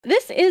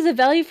This is a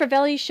value for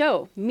value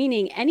show,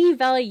 meaning any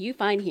value you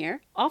find here,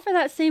 offer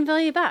that same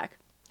value back.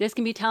 This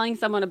can be telling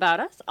someone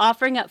about us,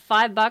 offering up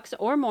 $5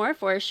 or more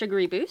for a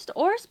sugary boost,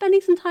 or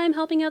spending some time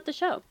helping out the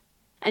show.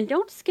 And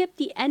don't skip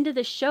the end of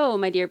the show,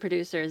 my dear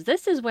producers.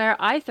 This is where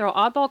I throw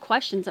oddball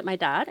questions at my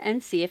dad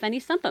and see if any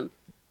stump him.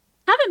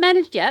 Haven't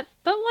managed yet,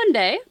 but one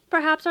day,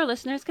 perhaps our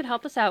listeners could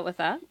help us out with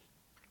that.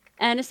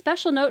 And a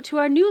special note to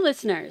our new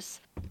listeners.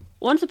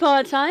 Once upon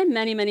a time,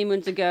 many, many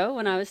moons ago,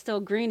 when I was still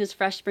green as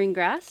fresh spring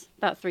grass,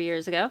 about 3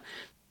 years ago,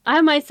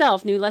 I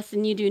myself knew less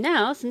than you do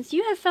now. Since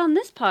you have found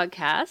this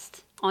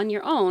podcast on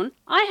your own,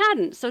 I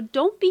hadn't. So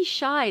don't be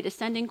shy to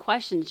send in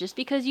questions just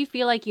because you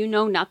feel like you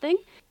know nothing.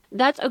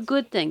 That's a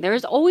good thing. There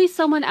is always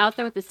someone out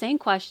there with the same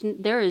question.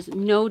 There is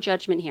no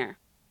judgment here.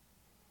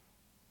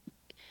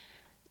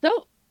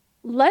 So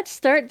let's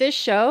start this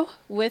show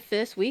with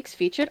this week's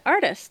featured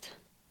artist.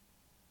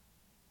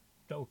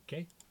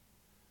 Okay.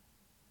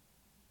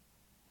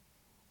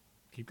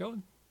 Keep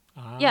going.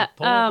 Yeah.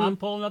 I'm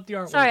pulling up the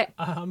artwork. Sorry.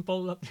 I'm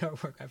pulling up the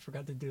artwork. I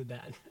forgot to do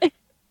that.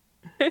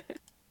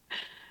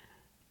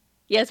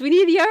 Yes, we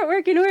need the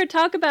artwork in order to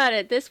talk about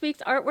it. This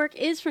week's artwork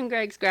is from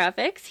Greg's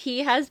Graphics. He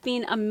has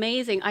been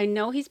amazing. I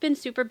know he's been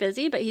super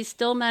busy, but he's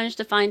still managed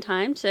to find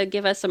time to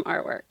give us some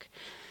artwork.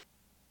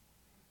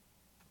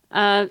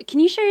 Can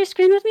you share your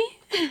screen with me?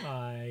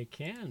 I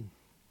can.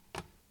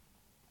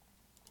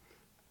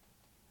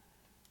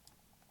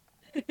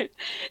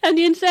 And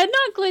Ian said,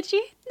 not glitchy.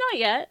 Not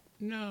yet.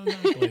 No, not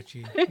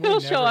glitchy.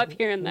 It'll show up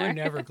here and there. We're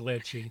never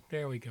glitchy.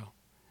 There we go.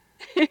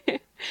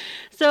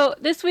 So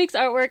this week's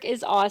artwork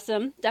is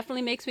awesome.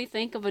 Definitely makes me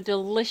think of a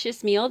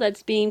delicious meal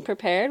that's being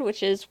prepared,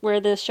 which is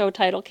where the show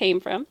title came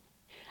from.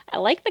 I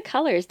like the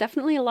colors.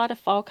 Definitely a lot of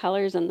fall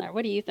colors in there.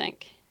 What do you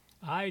think?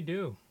 I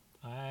do.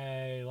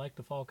 I like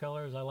the fall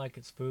colors. I like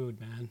its food,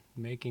 man.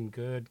 Making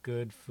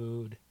good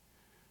food.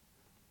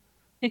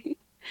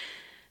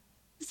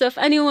 So if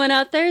anyone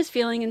out there is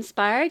feeling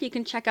inspired, you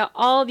can check out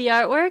all the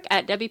artwork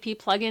at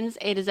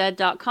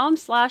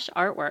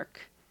wppluginsa2z.com/artwork.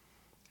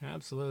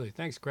 Absolutely.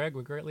 Thanks, Greg.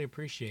 We greatly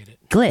appreciate it.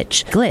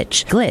 Glitch.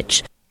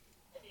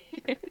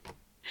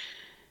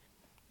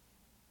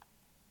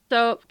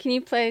 So can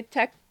you play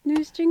tech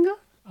news jingle?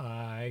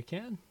 I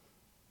can.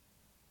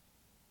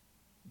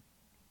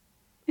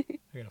 I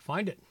gotta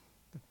find it.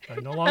 I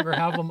no longer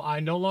have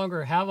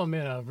them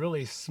in a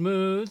really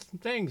smooth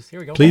things. Here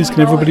we go. Please,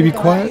 can everybody be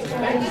quiet?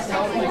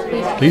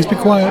 Please be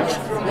quiet.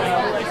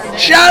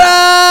 Shut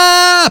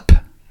up!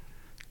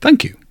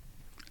 Thank you.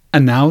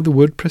 And now the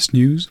WordPress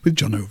news with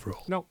John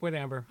Overall. No, wait,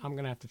 Amber. I'm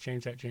going to have to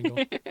change that jingle.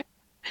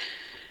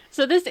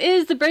 So this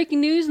is the breaking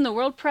news in the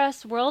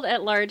WordPress world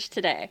at large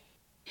today.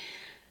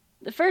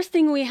 The first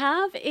thing we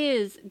have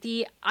is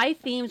the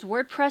iThemes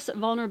WordPress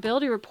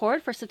vulnerability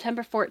report for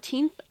September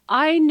 14th.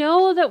 I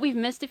know that we've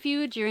missed a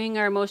few during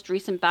our most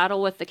recent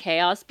battle with the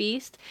Chaos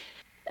Beast.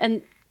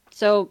 And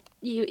so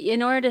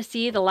in order to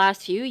see the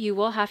last few, you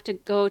will have to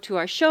go to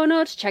our show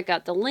notes, check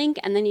out the link,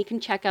 and then you can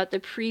check out the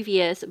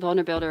previous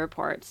vulnerability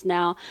reports.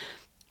 Now,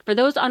 for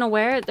those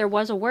unaware, there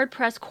was a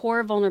WordPress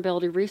core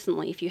vulnerability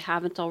recently. If you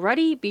haven't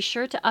already, be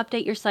sure to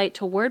update your site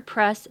to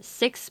WordPress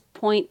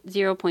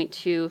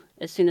 6.0.2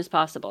 as soon as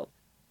possible.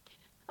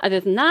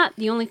 Other than that,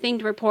 the only thing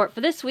to report for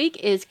this week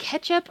is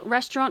Ketchup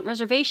Restaurant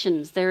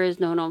Reservations. There is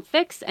no known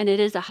fix, and it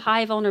is a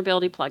high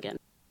vulnerability plugin.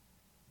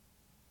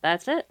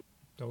 That's it.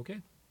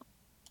 Okay.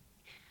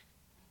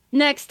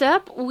 Next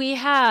up, we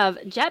have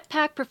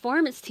Jetpack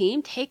Performance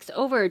Team takes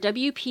over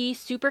WP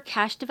Super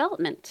Cache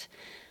development.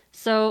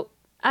 So,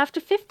 after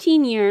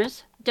 15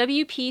 years,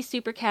 WP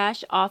Super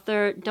Cache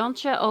author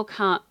Doncha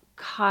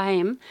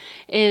O'Kheim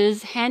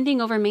is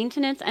handing over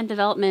maintenance and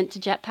development to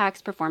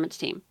Jetpack's performance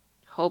team.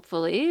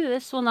 Hopefully,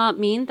 this will not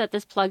mean that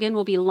this plugin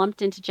will be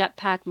lumped into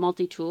Jetpack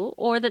Multi-Tool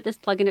or that this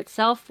plugin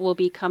itself will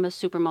become a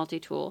super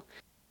multi-tool.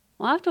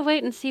 We'll have to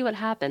wait and see what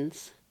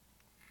happens.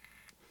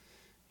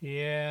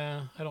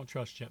 Yeah, I don't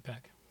trust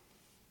Jetpack.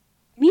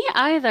 Me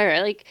either.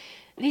 Like,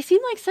 they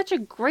seem like such a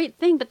great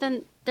thing, but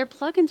then their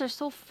plugins are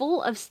so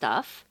full of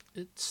stuff.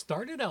 It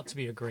started out to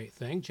be a great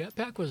thing.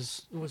 Jetpack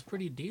was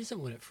pretty decent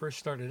when it first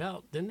started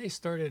out. Then they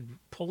started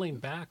pulling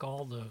back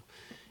all the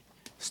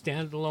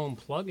standalone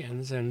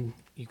plugins, and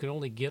you could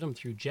only get them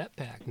through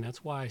Jetpack, and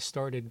that's why I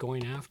started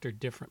going after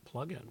different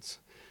plugins.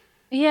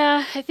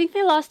 Yeah, I think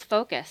they lost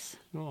focus.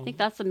 Well, I think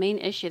that's the main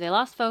issue. They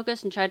lost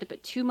focus and tried to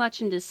put too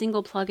much into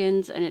single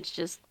plugins, and it's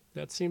just...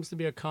 that seems to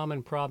be a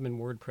common problem in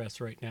WordPress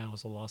right now,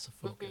 is a loss of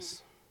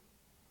focus.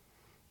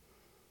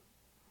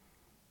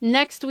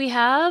 Next, we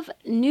have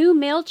new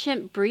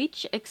MailChimp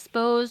breach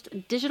exposed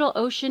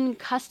DigitalOcean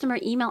customer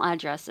email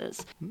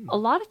addresses. A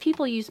lot of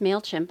people use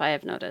MailChimp, I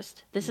have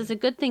noticed. This is a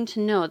good thing to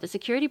know. The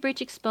security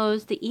breach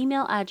exposed the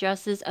email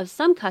addresses of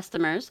some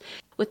customers,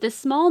 with a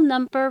small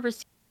number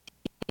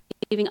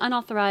receiving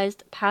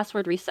unauthorized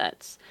password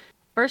resets.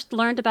 First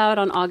learned about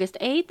on August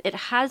 8th, it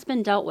has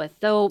been dealt with,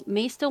 though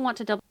may still want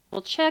to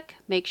double check,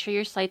 make sure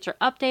your sites are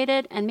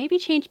updated, and maybe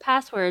change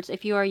passwords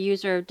if you are a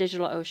user of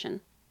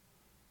DigitalOcean.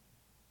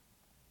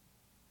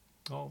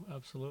 Oh,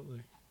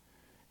 absolutely.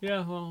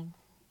 Yeah, well,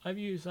 I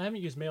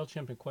haven't used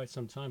MailChimp in quite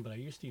some time, but I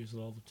used to use it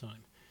all the time.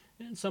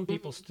 And some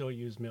people still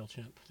use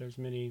MailChimp. There's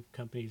many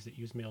companies that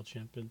use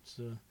MailChimp. It's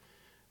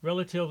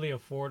relatively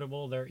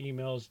affordable. Their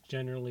emails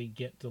generally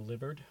get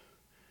delivered.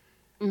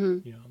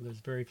 There's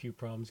very few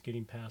problems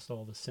getting past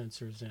all the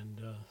censors and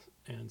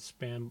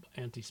spam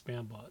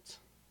anti-spam bots,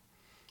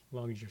 as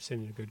long as you're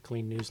sending a good,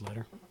 clean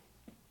newsletter.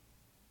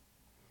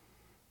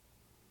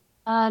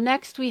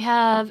 Next, we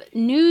have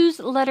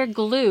Newsletter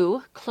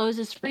Glue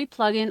closes free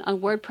plugin on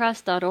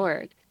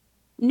WordPress.org.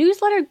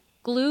 Newsletter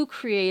Glue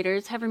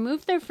creators have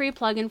removed their free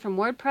plugin from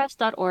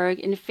WordPress.org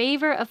in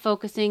favor of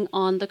focusing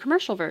on the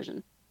commercial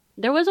version.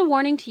 There was a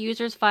warning to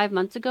users 5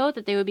 months ago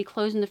that they would be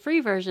closing the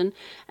free version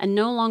and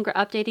no longer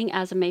updating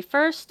as of May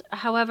 1st.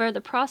 However, the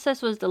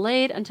process was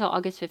delayed until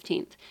August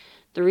 15th.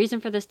 The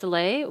reason for this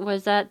delay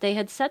was that they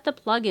had set the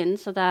plugin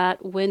so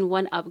that when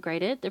one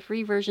upgraded, the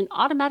free version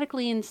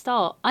automatically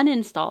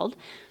uninstalled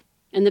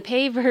and the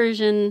paid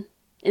version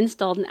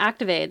installed and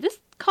activated. This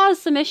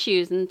caused some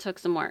issues and took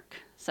some work.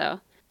 So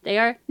they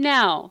are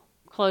now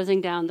closing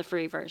down the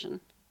free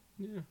version.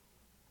 Yeah.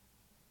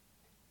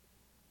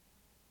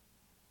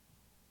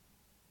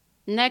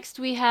 Next,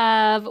 we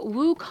have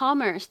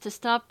WooCommerce to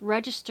stop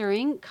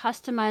registering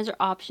customizer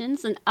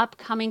options in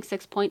upcoming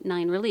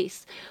 6.9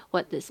 release.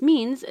 What this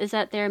means is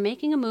that they're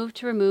making a move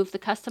to remove the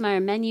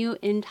customizer menu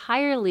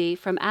entirely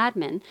from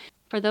admin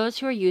for those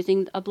who are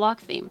using a block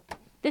theme.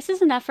 This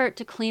is an effort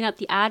to clean up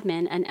the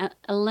admin and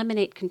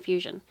eliminate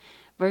confusion.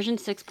 Version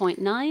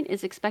 6.9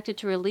 is expected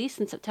to release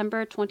in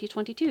September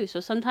 2022, so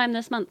sometime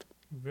this month.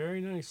 Very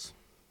nice.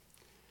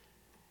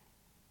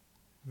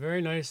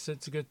 Very nice.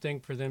 It's a good thing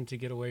for them to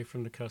get away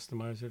from the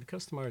customizer. The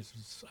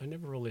customizer, I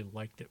never really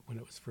liked it when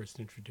it was first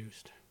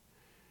introduced.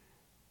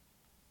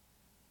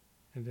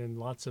 And then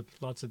lots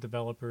of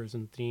developers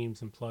and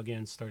themes and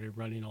plugins started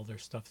running all their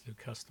stuff through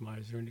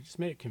customizer, and it just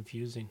made it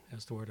confusing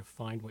as to where to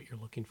find what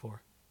you're looking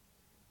for.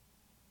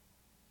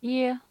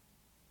 Yeah.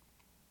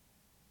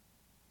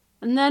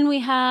 And then we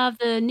have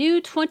the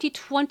new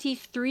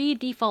 2023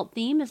 default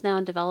theme is now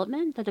in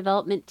development. The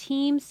development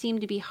team seem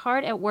to be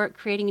hard at work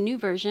creating a new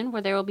version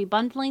where they will be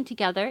bundling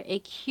together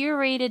a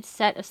curated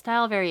set of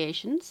style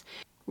variations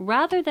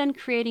rather than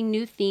creating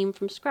new theme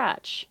from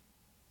scratch.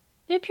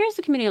 It appears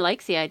the community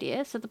likes the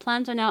idea, so the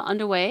plans are now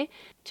underway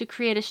to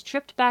create a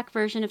stripped back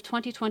version of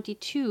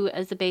 2022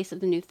 as the base of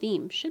the new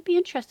theme. Should be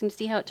interesting to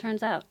see how it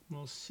turns out.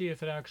 We'll see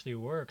if it actually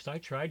works. I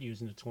tried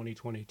using the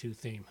 2022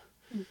 theme.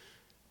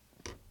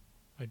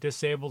 I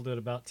disabled it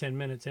about 10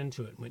 minutes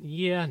into it and went,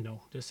 yeah,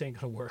 no, this ain't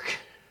going to work.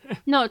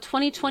 No,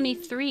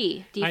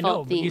 2023 default I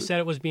know, theme. but you said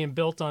it was being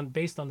based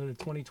on the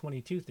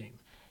 2022 theme.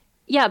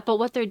 Yeah, but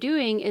what they're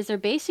doing is they're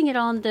basing it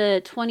on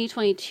the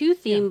 2022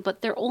 theme,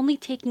 but they're only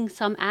taking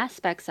some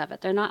aspects of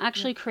it. They're not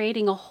actually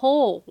creating a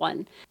whole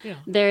one. Yeah.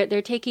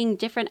 They're taking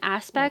different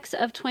aspects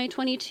of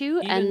 2022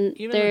 and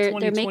even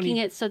they're making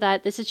it so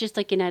that this is just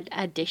like an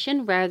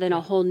addition rather than a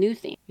whole new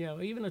theme. Yeah,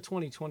 well, even the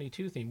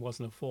 2022 theme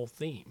wasn't a full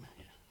theme.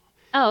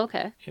 Oh,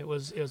 okay. It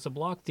was a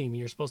block theme.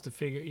 You're supposed to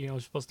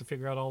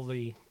figure out all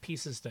the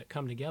pieces that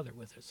come together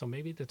with it. So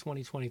maybe the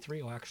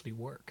 2023 will actually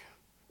work.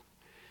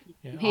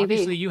 Yeah, Maybe.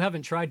 Obviously, you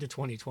haven't tried the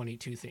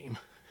 2022 theme.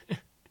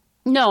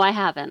 No, I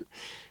haven't.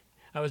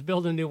 I was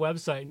building a new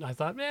website, and I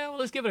thought, well,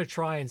 let's give it a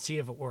try and see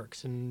if it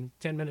works. And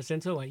 10 minutes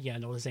into it, like, yeah,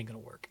 no, this ain't going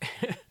to work.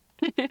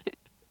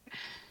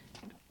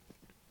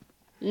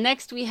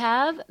 Next, we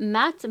have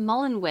Matt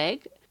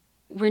Mullenweg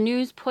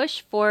renews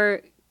push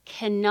for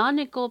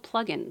canonical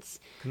plugins.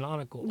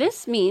 Canonical.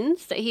 This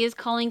means that he is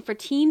calling for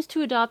teams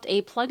to adopt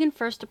a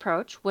plugin-first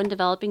approach when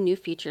developing new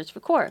features for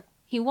Core.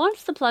 He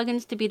wants the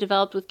plugins to be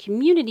developed with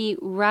community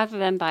rather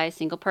than by a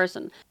single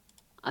person.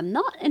 I'm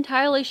not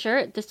entirely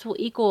sure this will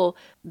equal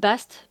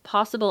best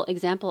possible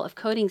example of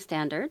coding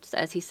standards,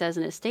 as he says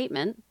in his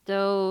statement,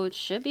 though it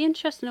should be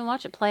interesting to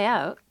watch it play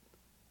out.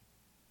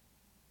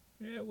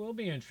 Yeah, it will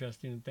be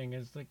interesting. The thing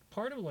is, like,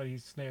 part of what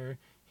he's there,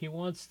 he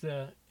wants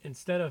to,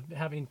 instead of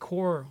having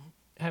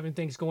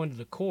things go into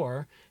the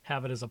core,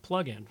 have it as a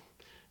plugin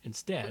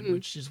instead,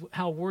 which is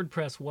how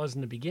WordPress was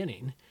in the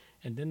beginning.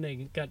 And then they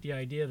got the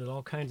idea that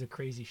all kinds of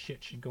crazy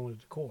shit should go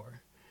into the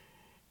core.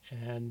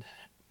 And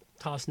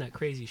tossing that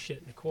crazy shit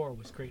in the core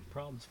was creating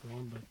problems for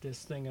them. But this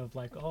thing of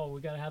like, oh,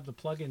 we got to have the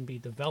plugin be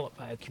developed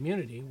by a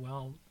community.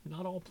 Well,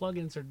 not all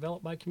plugins are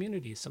developed by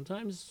communities.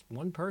 Sometimes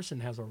one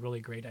person has a really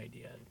great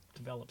idea and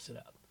develops it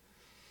up.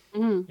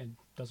 And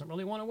doesn't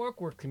really want to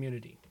work with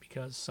community,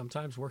 because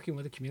sometimes working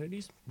with a community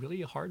is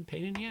really a hard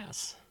pain in the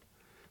ass.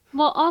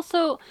 Well,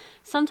 also,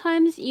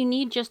 sometimes you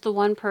need just the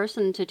one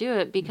person to do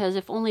it, because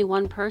if only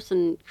one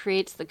person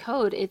creates the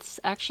code,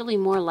 it's actually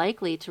more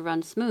likely to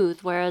run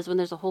smooth, whereas when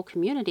there's a whole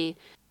community,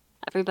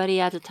 everybody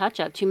adds a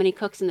touch-up. Too many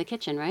cooks in the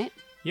kitchen, right?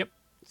 Yep,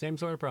 same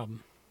sort of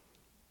problem.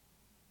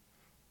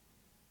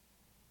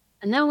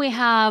 And then we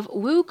have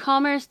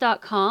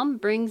WooCommerce.com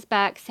brings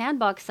back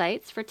sandbox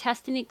sites for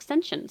testing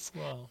extensions.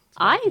 Well,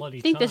 I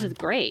think this is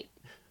great.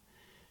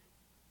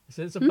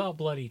 It's about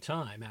bloody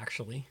time,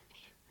 actually.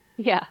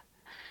 Yeah.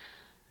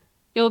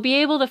 You'll be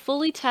able to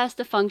fully test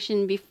a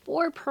function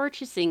before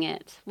purchasing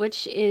it,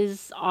 which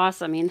is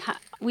awesome. I mean,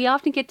 we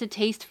often get to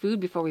taste food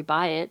before we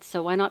buy it,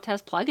 so why not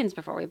test plugins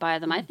before we buy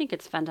them? I think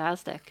it's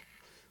fantastic.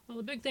 Well,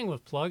 the big thing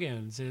with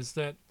plugins is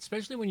that,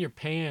 especially when you're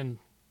paying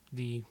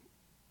the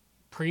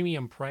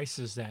premium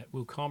prices that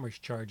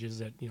WooCommerce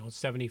charges at,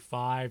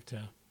 $75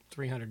 to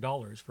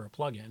 $300 for a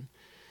plugin,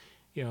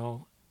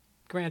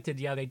 granted,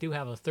 yeah, they do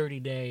have a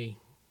 30-day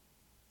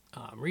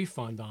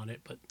refund on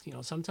it, but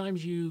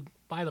sometimes you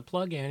buy the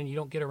plugin and you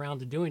don't get around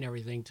to doing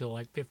everything till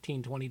like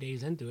 15, 20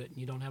 days into it, and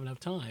you don't have enough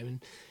time,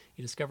 and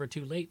you discover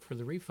too late for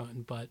the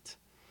refund. But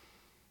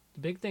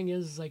the big thing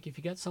is, like, if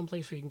you got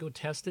someplace where you can go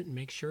test it and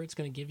make sure it's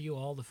going to give you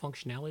all the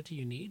functionality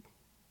you need,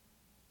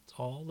 it's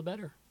all the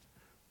better.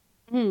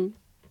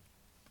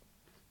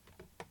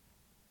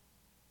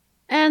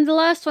 And the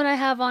last one I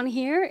have on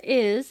here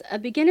is A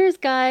Beginner's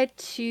Guide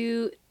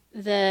to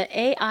the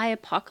AI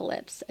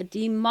Apocalypse, a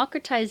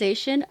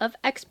democratization of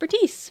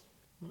expertise.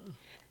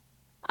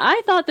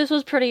 I thought this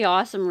was pretty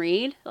awesome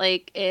read.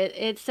 Like,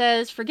 it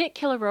says, forget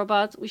killer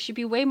robots, we should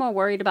be way more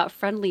worried about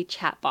friendly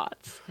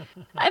chatbots.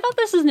 I thought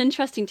this was an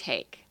interesting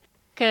take,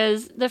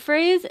 because the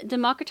phrase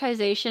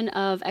democratization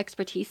of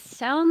expertise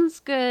sounds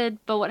good,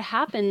 but what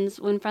happens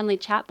when friendly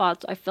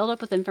chatbots are filled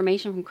up with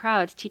information from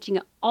crowds teaching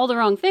all the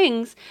wrong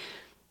things,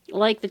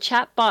 like the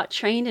chatbot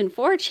trained in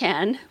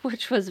 4chan,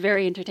 which was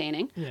very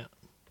entertaining. Yeah.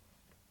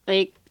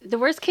 Like, the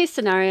worst case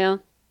scenario,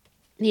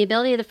 the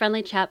ability of the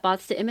friendly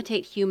chatbots to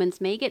imitate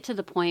humans may get to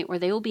the point where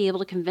they will be able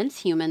to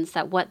convince humans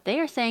that what they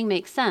are saying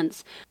makes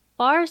sense,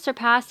 far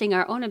surpassing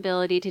our own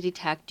ability to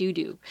detect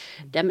doo-doo.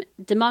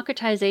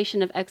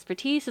 Democratization of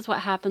expertise is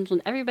what happens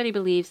when everybody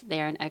believes they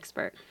are an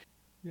expert.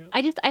 Yeah.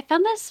 I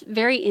found this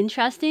very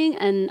interesting,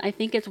 and I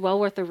think it's well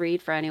worth a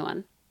read for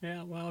anyone.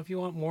 Yeah, well, if you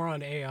want more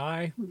on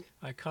AI,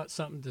 I caught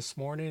something this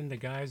morning. The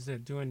guys that are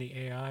doing the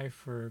AI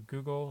for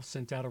Google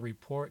sent out a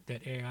report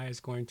that AI is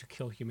going to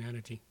kill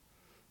humanity.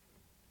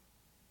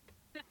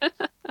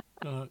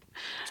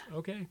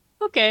 Okay.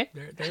 Okay.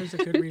 There's a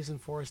good reason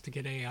for us to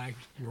get AI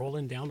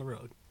rolling down the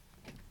road.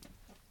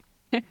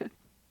 All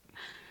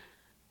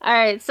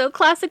right, so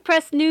Classic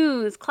Press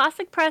news.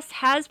 Classic Press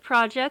has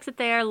projects that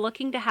they are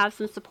looking to have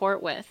some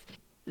support with.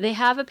 They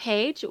have a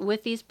page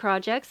with these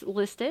projects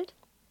listed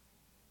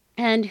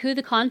and who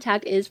the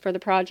contact is for the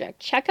project.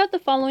 Check out the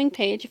following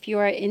page if you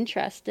are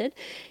interested,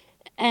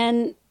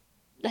 and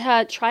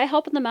try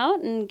helping them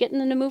out and getting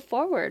them to move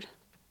forward.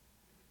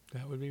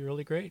 That would be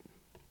really great.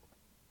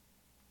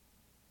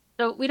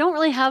 So we don't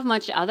really have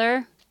much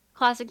other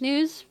classic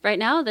news right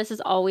now. This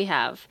is all we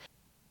have.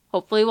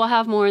 Hopefully we'll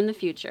have more in the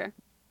future.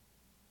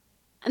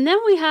 And then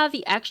we have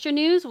the extra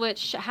news,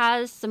 which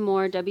has some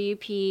more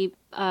WP,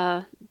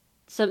 some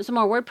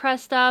more WordPress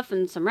stuff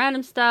and some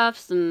random stuff,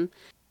 some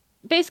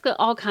basically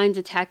all kinds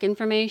of tech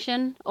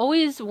information.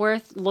 Always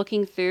worth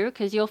looking through,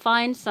 because you'll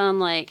find some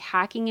like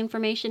hacking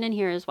information in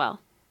here as well.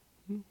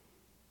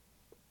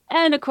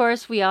 And of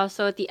course, we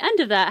also at the end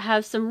of that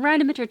have some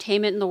random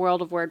entertainment in the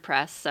world of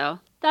WordPress, so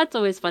that's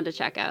always fun to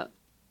check out.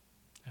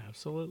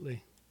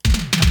 Absolutely.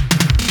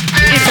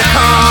 It's a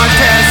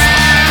contest,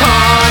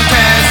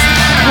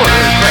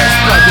 WordPress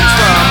plugins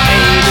from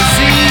A to Z.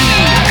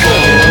 Oh,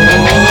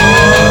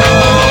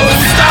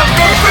 stuff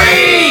for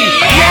free!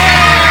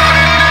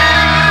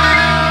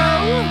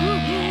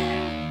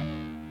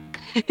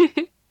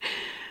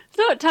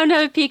 So, time to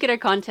have a peek at our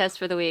contest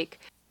for the week.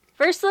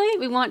 Firstly,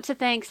 we want to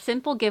thank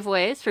Simple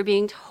Giveaways for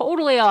being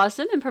totally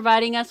awesome and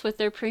providing us with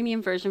their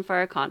premium version for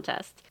our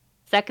contest.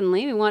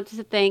 Secondly, we want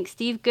to thank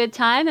Steve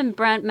Goodtime and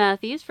Brent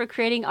Matthews for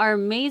creating our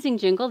amazing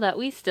jingle that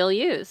we still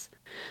use.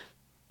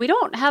 We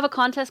don't have a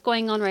contest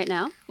going on right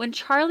now. When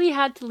Charlie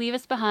had to leave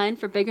us behind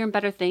for bigger and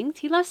better things,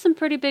 he left some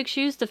pretty big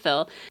shoes to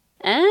fill,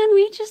 and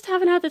we just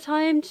haven't had the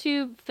time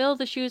to fill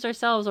the shoes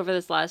ourselves over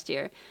this last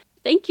year.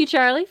 Thank you,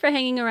 Charlie, for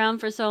hanging around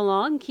for so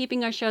long,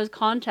 keeping our show's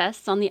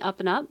contests on the up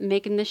and up,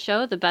 making this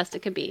show the best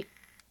it could be. If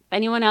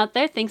anyone out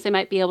there thinks they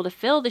might be able to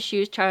fill the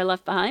shoes Charlie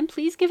left behind,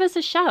 please give us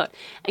a shout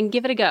and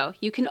give it a go.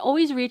 You can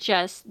always reach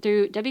us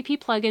through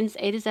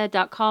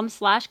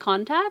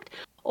wppluginsa2z.com/contact,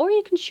 or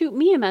you can shoot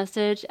me a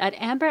message at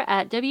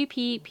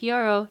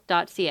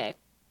amber@wppro.ca.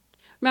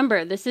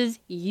 Remember, this is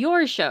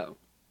your show.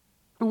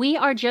 We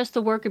are just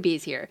the worker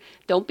bees here.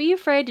 Don't be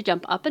afraid to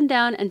jump up and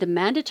down and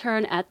demand a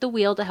turn at the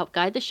wheel to help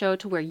guide the show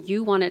to where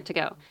you want it to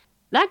go.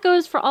 That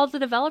goes for all the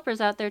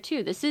developers out there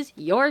too. This is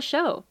your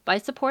show. By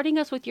supporting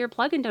us with your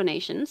plugin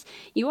donations,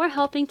 you are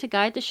helping to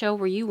guide the show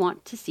where you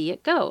want to see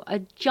it go.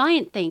 A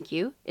giant thank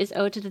you is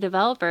owed to the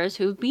developers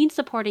who have been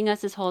supporting us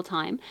this whole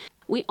time.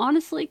 We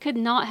honestly could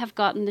not have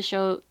gotten the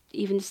show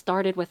even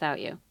started without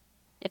you.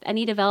 If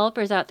any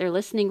developers out there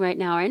listening right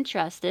now are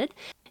interested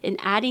in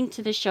adding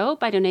to the show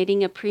by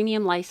donating a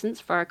premium license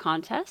for our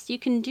contest, you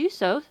can do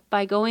so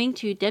by going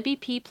to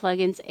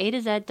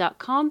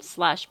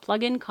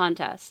wppluginsa2z.com/plugin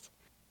contest.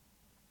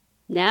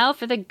 Now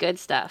for the good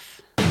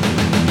stuff.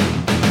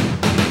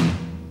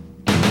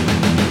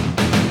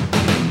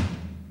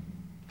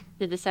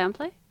 Did the sound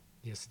play?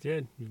 Yes, it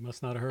did. You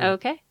must not have heard.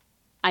 Okay.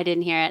 I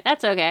didn't hear it.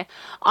 That's okay.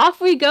 Off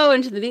we go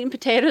into the meat and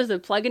potatoes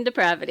of plugin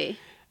depravity.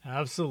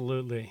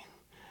 Absolutely.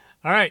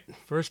 All right,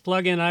 first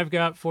plugin I've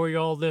got for you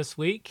all this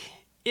week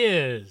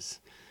is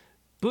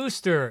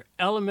Booster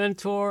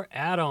Elementor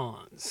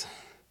Add-ons.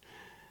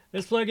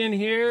 This plugin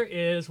here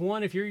is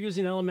one, if you're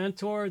using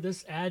Elementor,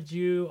 this adds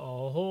you a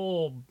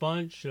whole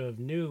bunch of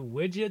new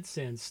widgets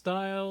and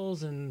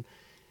styles and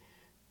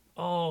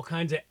all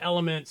kinds of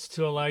elements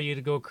to allow you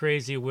to go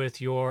crazy with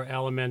your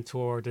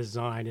Elementor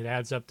design. It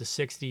adds up to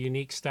 60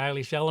 unique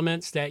stylish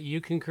elements that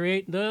you can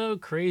create the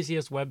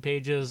craziest web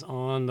pages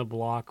on the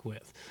block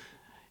with.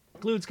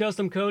 Includes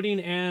custom coding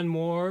and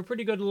more.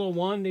 Pretty good little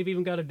one. They've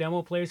even got a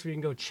demo place where you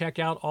can go check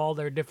out all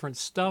their different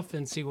stuff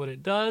and see what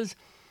it does.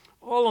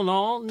 All in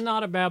all,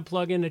 not a bad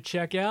plugin to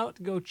check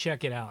out. Go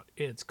check it out.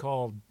 It's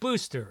called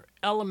Booster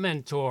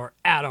Elementor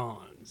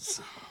Add-ons.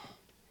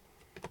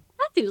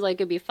 That seems like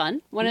it'd be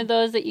fun. One of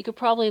those that you could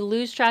probably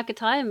lose track of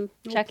time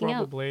checking out.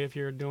 Probably if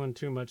you're doing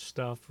too much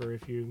stuff, or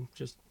if you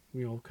just,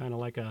 kind of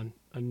like a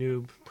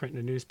noob printing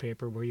a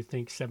newspaper where you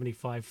think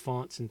 75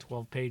 fonts and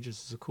 12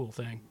 pages is a cool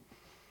thing.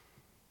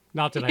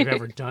 Not that I've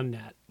ever done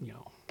that,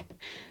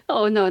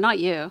 Oh, no, not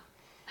you.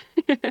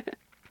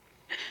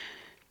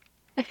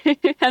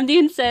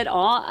 Hamdeen said,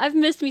 "Aw, I've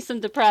missed me some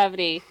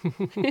depravity."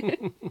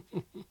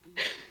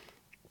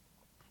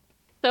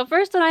 So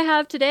first one I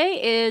have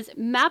today is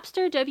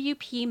Mapster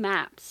WP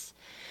Maps.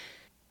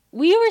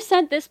 We were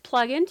sent this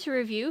plugin to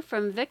review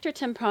from Victor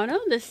Temprano,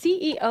 the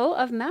CEO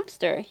of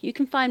Mapster. You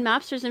can find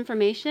Mapster's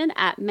information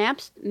at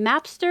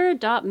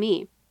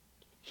mapster.me.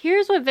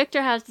 Here's what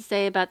Victor has to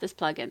say about this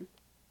plugin.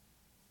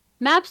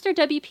 Mapster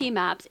WP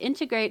Maps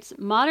integrates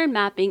modern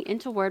mapping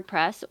into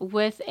WordPress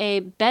with a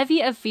bevy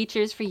of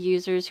features for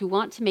users who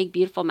want to make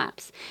beautiful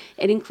maps.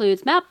 It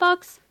includes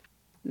Mapbox,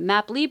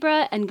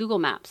 MapLibra, and Google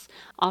Maps,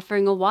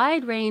 offering a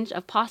wide range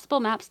of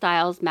possible map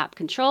styles, map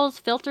controls,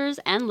 filters,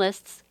 and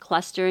lists,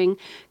 clustering,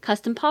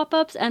 custom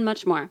pop-ups, and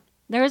much more.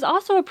 There is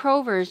also a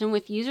pro version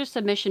with user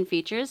submission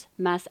features,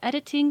 mass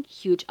editing,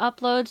 huge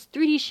uploads,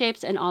 3D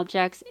shapes, and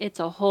objects.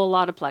 It's a whole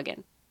lot of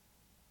plugin.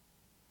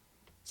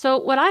 So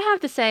what I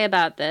have to say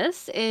about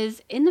this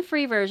is, in the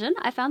free version,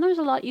 I found there was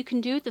a lot you can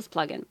do with this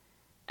plugin.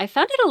 I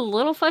found it a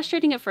little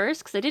frustrating at first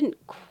because I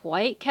didn't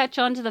quite catch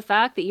on to the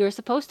fact that you're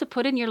supposed to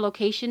put in your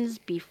locations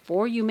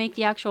before you make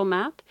the actual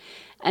map,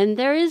 and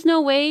there is no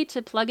way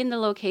to plug in the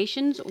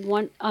locations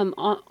on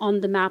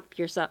the map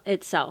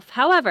itself.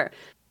 However,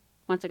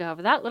 once I got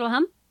over that little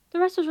hump, the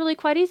rest was really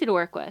quite easy to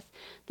work with.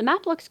 The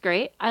map looks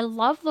great. I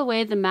love the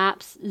way the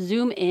maps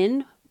zoom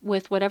in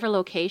with whatever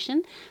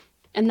location,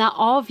 and that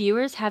all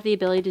viewers have the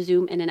ability to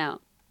zoom in and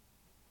out.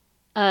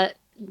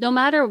 No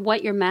matter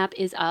what your map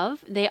is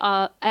of,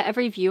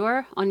 every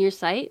viewer on your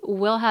site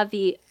will have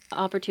the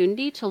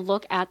opportunity to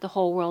look at the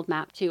whole world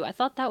map too. I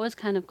thought that was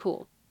kind of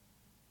cool.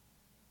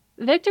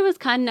 Victor was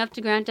kind enough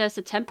to grant us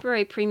a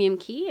temporary premium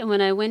key, and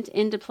when I went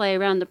in to play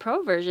around the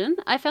pro version,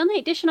 I found the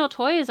additional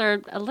toys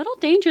are a little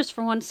dangerous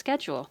for one's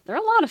schedule. They're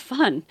a lot of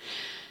fun.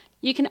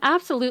 You can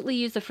absolutely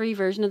use the free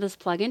version of this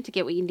plugin to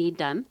get what you need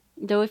done.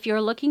 Though if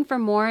you're looking for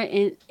more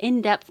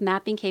in-depth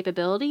mapping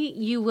capability,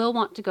 you will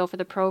want to go for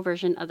the pro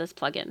version of this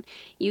plugin.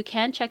 You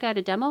can check out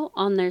a demo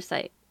on their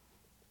site.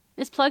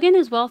 This plugin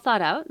is well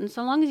thought out, and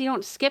so long as you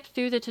don't skip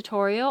through the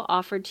tutorial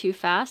offered too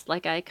fast,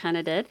 like I kind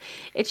of did,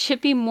 it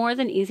should be more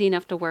than easy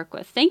enough to work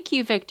with. Thank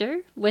you,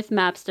 Victor, with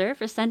Mapster,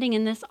 for sending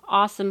in this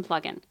awesome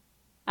plugin.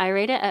 I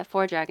rate it at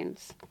 4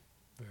 dragons.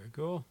 Very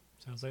cool.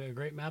 Sounds like a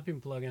great mapping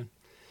plugin.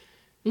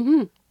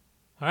 Mm-hmm.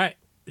 All right.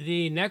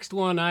 The next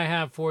one I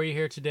have for you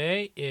here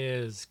today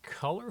is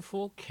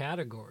Colorful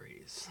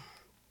Categories.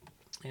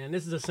 And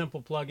this is a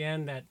simple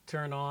plugin that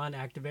turn on,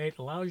 activate,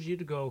 allows you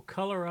to go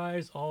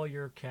colorize all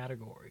your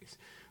categories.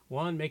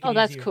 One, make it easier.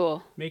 That's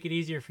cool. Make it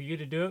easier for you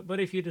to do it. But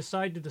if you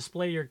decide to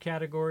display your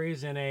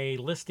categories in a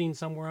listing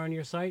somewhere on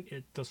your site,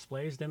 it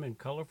displays them in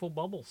colorful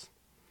bubbles.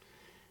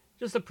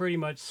 Just a pretty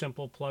much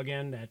simple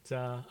plugin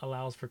that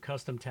allows for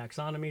custom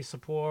taxonomy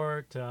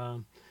support.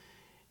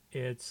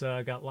 It's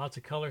got lots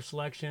of color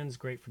selections,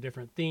 great for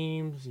different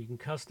themes. You can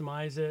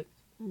customize it.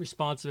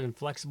 Responsive and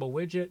flexible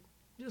widget.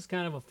 Just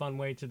kind of a fun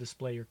way to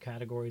display your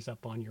categories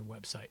up on your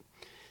website.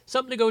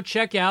 Something to go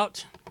check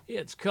out.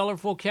 It's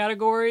Colorful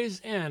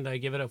Categories, and I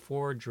give it a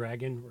 4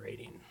 dragon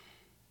rating.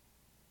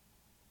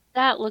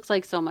 That looks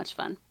like so much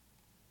fun.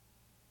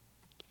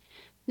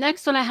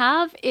 Next one I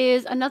have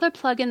is another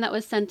plugin that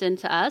was sent in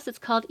to us. It's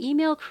called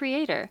Email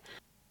Creator.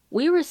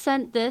 We were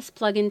sent this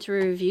plugin to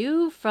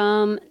review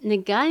from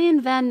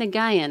Nagayan Van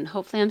Nagayan.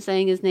 Hopefully I'm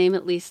saying his name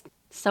at least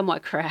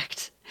somewhat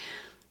correct.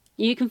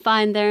 You can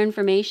find their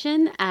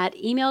information at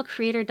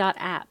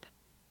emailcreator.app.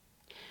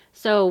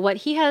 So what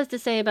he has to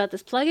say about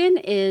this plugin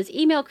is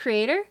Email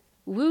Creator,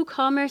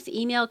 WooCommerce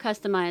Email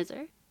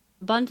Customizer,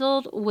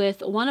 bundled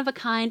with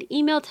one-of-a-kind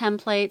email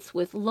templates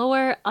with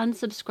lower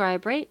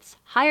unsubscribe rates,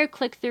 higher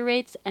click-through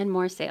rates, and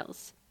more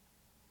sales.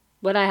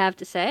 What I have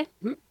to say?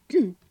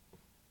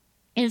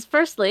 is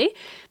firstly,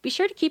 be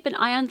sure to keep an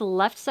eye on the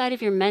left side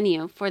of your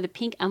menu for the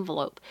pink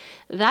envelope.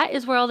 That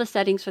is where all the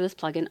settings for this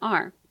plugin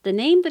are. The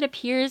name that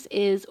appears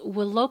is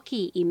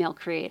Willoki Email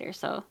Creator,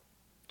 so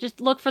just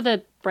look for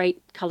the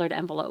bright colored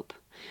envelope.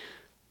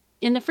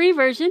 In the free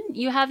version,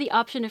 you have the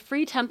option of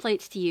free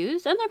templates to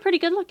use, and they're pretty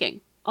good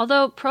looking.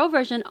 Although Pro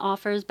version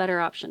offers better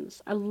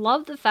options. I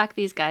love the fact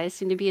these guys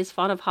seem to be as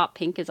fond of hot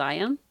pink as I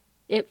am.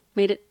 It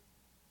made it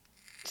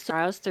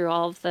browse through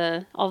all of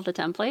the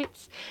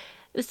templates.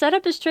 The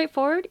setup is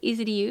straightforward,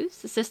 easy to use.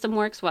 The system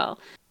works well.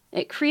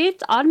 It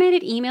creates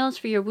automated emails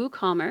for your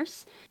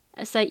WooCommerce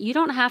so that you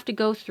don't have to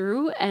go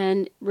through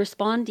and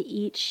respond to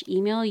each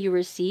email you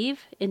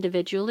receive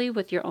individually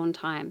with your own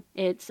time.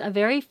 It's a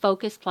very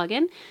focused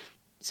plugin,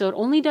 so it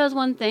only does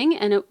one thing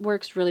and it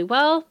works really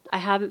well. I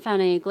haven't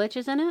found any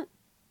glitches in it.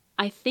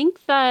 I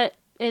think that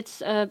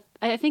it's a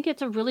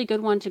really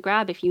good one to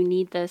grab if you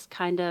need this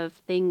kind of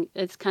thing,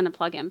 this kind of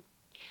plugin.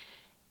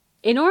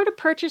 In order to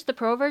purchase the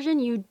Pro version,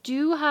 you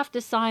do have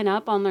to sign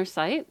up on their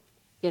site,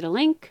 get a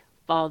link,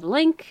 follow the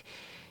link.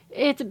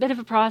 It's a bit of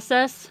a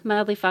process,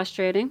 mildly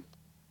frustrating.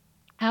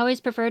 I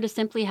always prefer to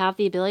simply have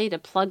the ability to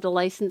plug the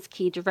license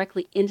key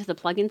directly into the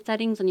plugin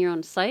settings on your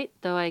own site,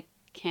 though I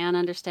can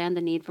understand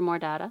the need for more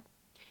data.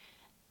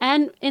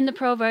 And in the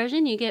Pro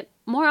version, you get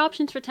more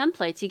options for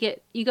templates.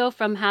 You go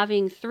from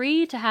having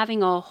 3 to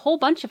having a whole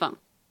bunch of them.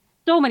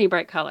 So many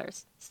bright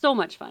colors. So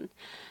much fun.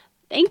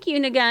 Thank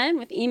you again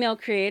with Email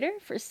Creator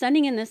for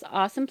sending in this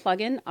awesome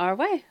plugin our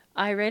way.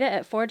 I rate it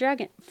at 4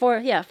 dragons.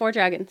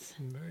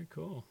 Very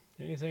cool.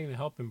 Anything to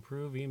help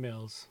improve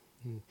emails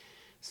and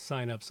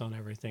sign-ups on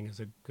everything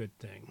is a good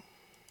thing.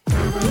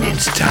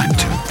 It's time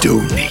to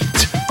donate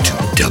to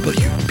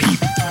WP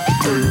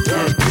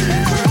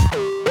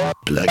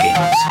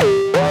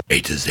Plugins A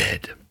to Z.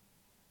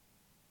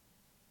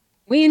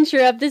 We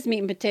interrupt this Meat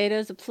and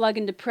Potatoes, a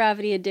Plug-in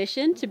Depravity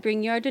edition, to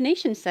bring you our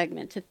donation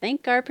segment to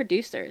thank our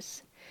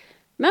producers.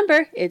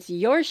 Remember, it's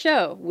your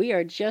show. We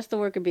are just the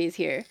worker bees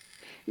here.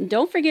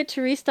 Don't forget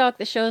to restock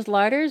the show's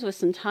larders with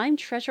some time,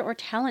 treasure, or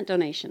talent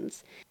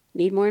donations.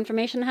 Need more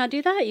information on how to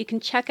do that? You can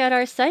check out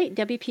our site,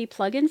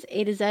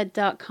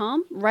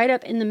 wppluginsa2z.com. Right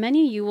up in the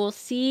menu, you will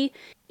see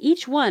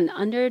each one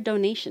under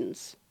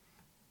donations.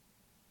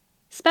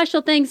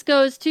 Special thanks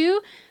goes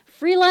to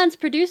freelance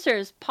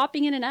producers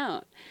popping in and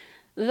out.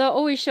 Though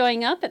always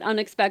showing up at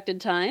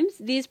unexpected times,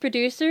 these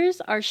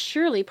producers are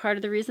surely part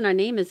of the reason our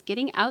name is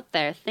getting out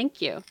there.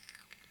 Thank you.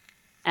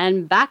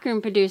 And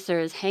backroom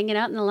producers hanging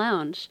out in the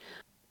lounge.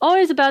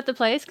 Always about the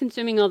place,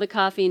 consuming all the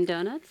coffee and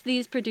donuts,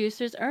 these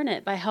producers earn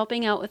it by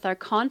helping out with our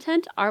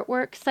content,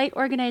 artwork, site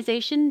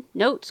organization,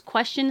 notes,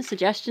 questions,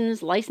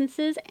 suggestions,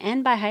 licenses,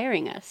 and by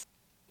hiring us.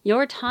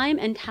 Your time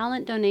and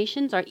talent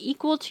donations are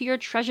equal to your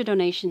treasure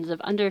donations of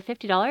under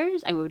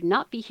 $50, and we would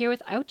not be here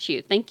without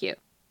you. Thank you.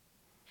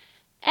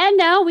 And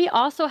now we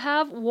also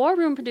have War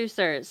Room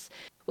producers.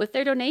 With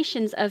their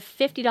donations of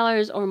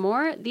 $50 or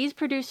more, these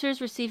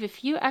producers receive a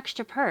few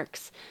extra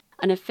perks.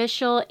 An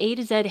official A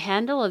to Z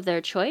handle of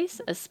their choice,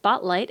 a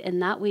spotlight in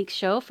that week's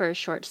show for a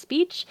short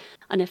speech,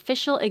 an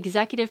official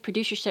executive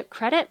producership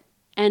credit,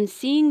 and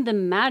seeing the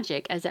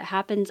magic as it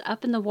happens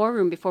up in the war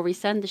room before we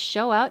send the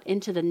show out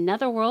into the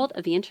netherworld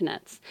of the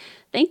internets.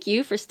 Thank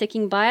you for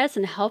sticking by us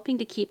and helping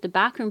to keep the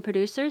backroom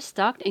producers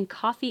stocked in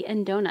coffee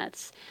and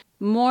donuts.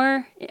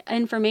 More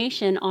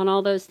information on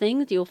all those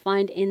things you'll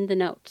find in the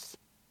notes.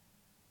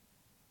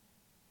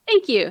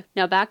 Thank you.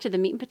 Now back to the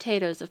meat and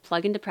potatoes of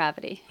Plug-in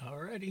Depravity.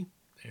 Alrighty,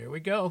 there we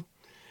go.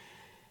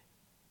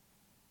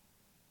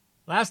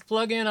 Last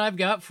plugin I've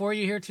got for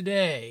you here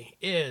today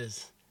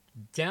is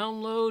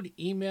Download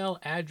Email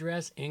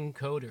Address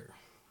Encoder.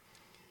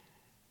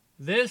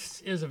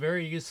 This is a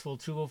very useful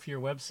tool for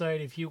your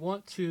website if you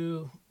want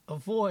to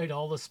avoid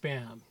all the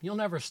spam. You'll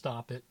never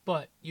stop it,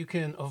 but you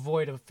can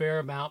avoid a fair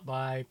amount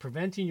by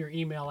preventing your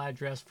email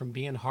address from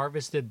being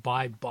harvested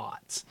by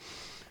bots.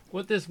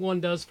 What this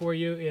one does for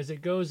you is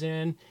it goes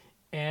in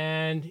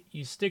and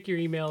you stick your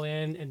email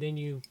in, and then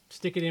you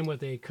stick it in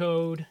with a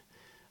code,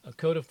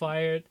 codify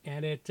it,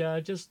 and it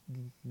just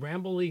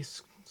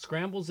rambly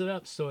scrambles it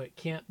up so it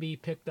can't be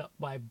picked up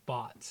by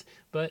bots.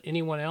 But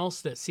anyone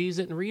else that sees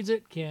it and reads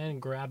it can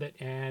grab it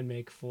and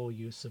make full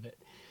use of it.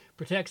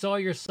 Protects all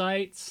your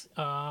sites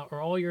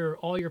or all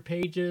your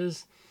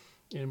pages.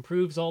 It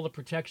improves all the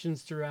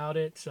protections throughout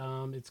it.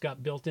 It's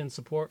got built-in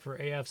support for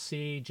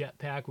AFC,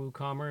 Jetpack,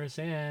 WooCommerce,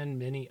 and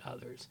many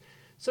others.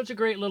 Such a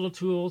great little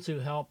tool to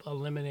help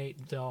eliminate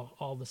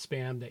all the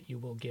spam that you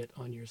will get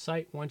on your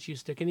site once you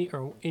stick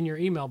or in your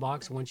email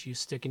box once you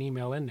stick an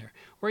email in there,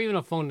 or even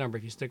a phone number.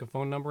 If you stick a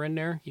phone number in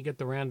there, you get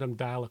the random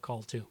dial a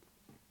call too.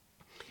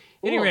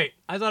 At any rate,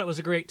 I thought it was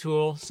a great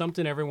tool,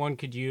 something everyone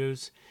could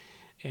use,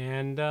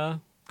 and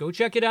go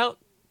check it out.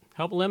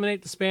 Help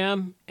eliminate the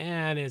spam,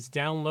 and it's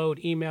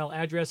Download Email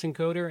Address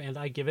Encoder, and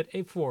I give it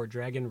a 4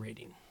 dragon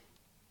rating.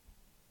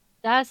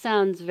 That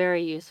sounds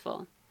very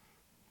useful.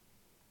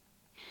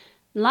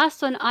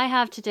 Last one I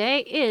have today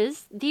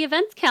is the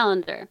events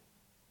calendar.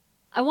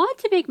 I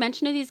wanted to make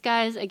mention of these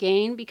guys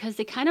again because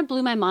they kind of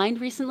blew my mind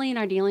recently in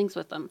our dealings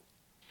with them.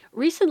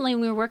 Recently,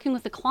 when we were working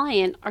with a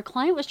client, our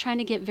client was trying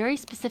to get very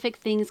specific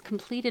things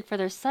completed for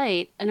their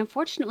site, and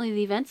unfortunately,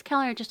 the events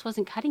calendar just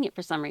wasn't cutting it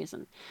for some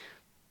reason.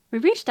 We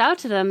reached out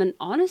to them, and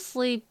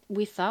honestly,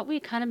 we thought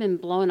we'd kind of been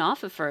blown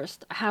off at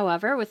first.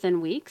 However, within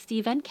weeks, the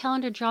event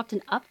calendar dropped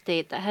an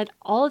update that had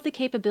all of the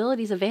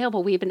capabilities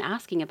available we've been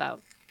asking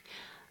about.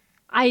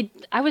 I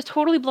was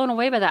totally blown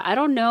away by that. I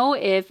don't know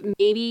if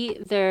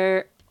maybe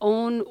their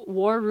own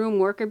war room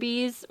worker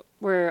bees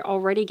were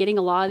already getting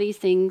a lot of these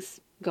things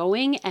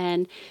going,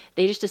 and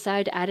they just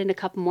decided to add in a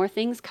couple more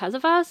things because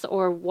of us,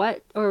 or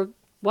what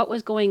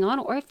was going on,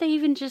 or if they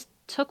even just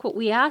took what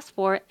we asked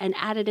for and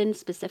added in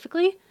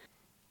specifically.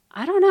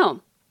 I don't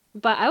know,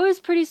 but I was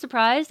pretty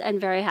surprised and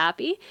very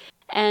happy,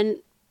 and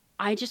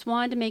I just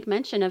wanted to make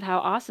mention of how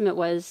awesome it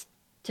was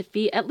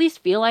to at least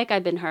feel like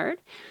I've been heard.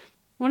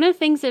 One of the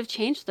things that have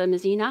changed them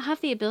is you now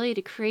have the ability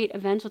to create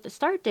events with a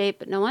start date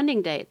but no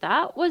ending date.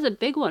 That was a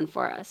big one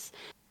for us.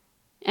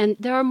 And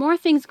there are more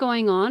things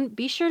going on.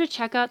 Be sure to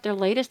check out their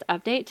latest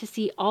update to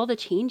see all the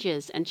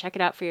changes and check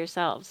it out for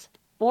yourselves.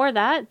 For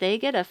that, they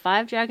get a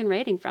 5-dragon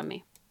rating from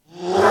me.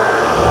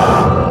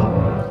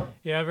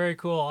 Yeah, very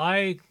cool.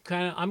 I'm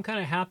kind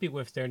of happy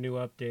with their new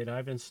update.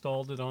 I've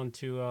installed it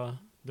onto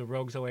the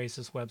Rogues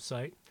Oasis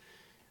website,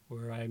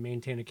 where I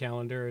maintain a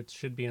calendar. It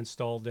should be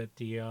installed at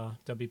the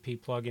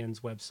WP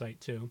Plugins website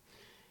too.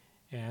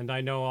 And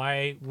I know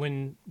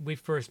when we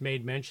first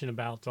made mention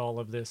about all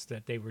of this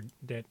that they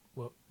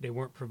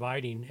weren't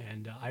providing,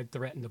 and I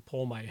threatened to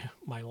pull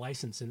my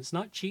license. And it's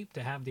not cheap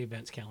to have the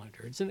events calendar.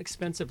 It's an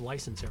expensive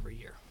license every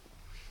year.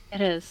 It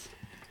is.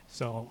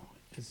 So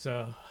it's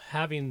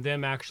having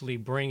them actually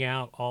bring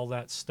out all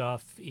that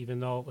stuff, even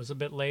though it was a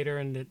bit later,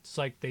 and it's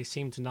like they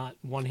seemed to not,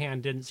 one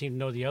hand didn't seem to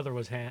know the other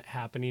was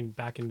happening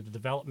back in the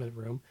development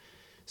room.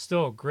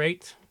 Still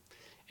great.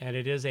 And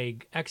it is a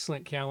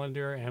excellent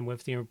calendar, and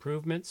with the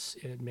improvements,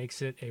 it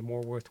makes it a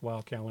more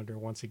worthwhile calendar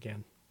once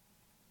again.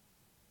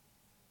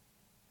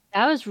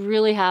 I was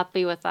really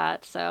happy with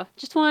that, so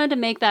just wanted to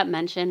make that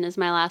mention as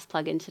my last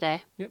plugin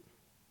today. Yep.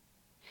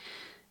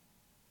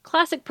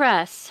 Classic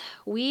Press.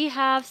 We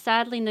have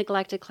sadly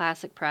neglected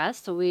Classic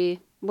Press, so we're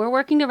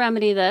working to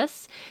remedy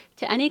this.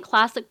 To any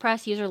Classic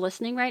Press user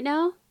listening right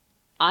now,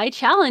 I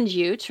challenge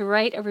you to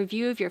write a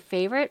review of your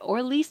favorite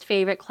or least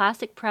favorite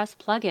Classic Press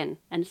plugin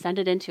and send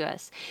it in to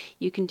us.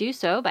 You can do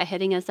so by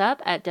hitting us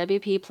up at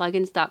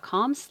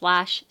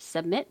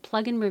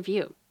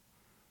wpplugins.com/submitpluginreview.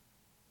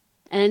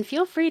 And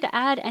feel free to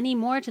add any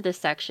more to this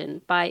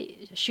section by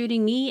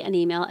shooting me an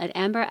email at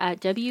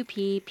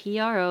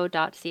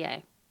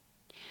amber@wppro.ca.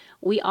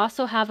 We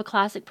also have a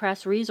Classic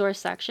Press resource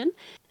section.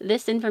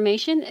 This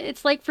information,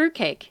 it's like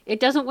fruitcake. It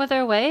doesn't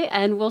wither away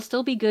and will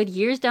still be good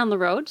years down the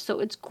road, so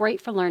it's great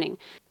for learning.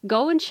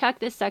 Go and check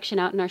this section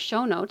out in our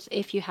show notes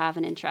if you have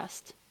an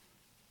interest.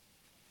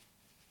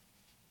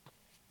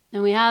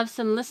 And we have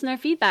some listener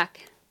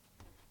feedback.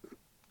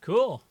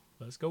 Cool.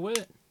 Let's go with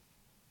it.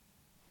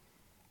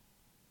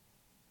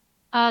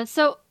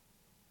 So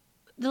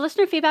the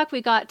listener feedback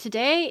we got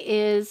today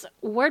is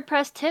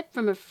WordPress tip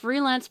from a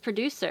freelance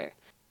producer.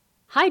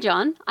 Hi,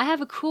 John. I have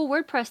a cool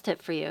WordPress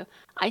tip for you.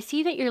 I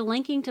see that you're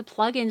linking to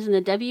plugins in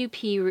the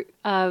WP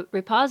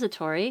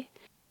repository.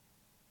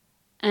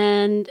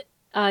 And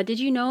did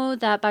you know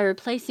that by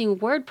replacing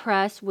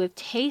WordPress with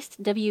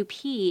Taste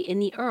WP in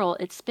the URL,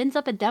 it spins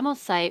up a demo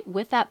site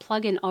with that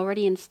plugin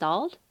already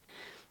installed?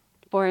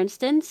 For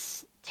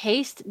instance,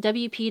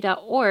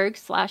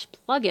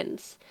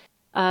 tastewp.org/plugins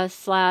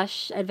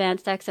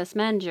 /advanced access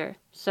manager.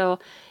 So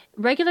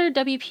regular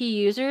WP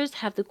users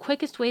have the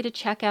quickest way to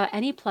check out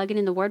any plugin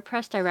in the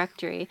WordPress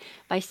directory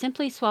by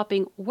simply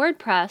swapping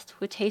WordPress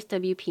with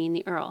TasteWP in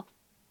the URL.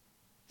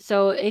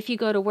 So if you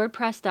go to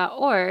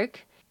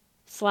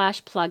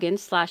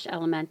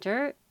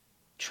wordpress.org/plugins/Elementor,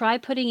 try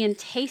putting in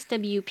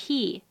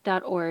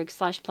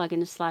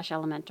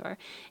tastewp.org/plugins/Elementor.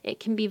 It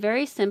can be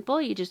very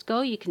simple. You just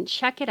go, you can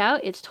check it out.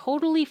 It's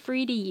totally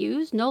free to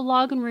use, no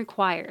login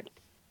required.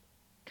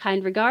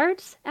 Kind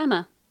regards,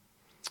 Emma.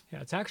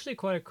 Yeah, it's actually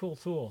quite a cool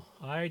tool.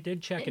 I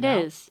did check it out.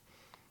 It is.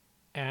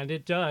 And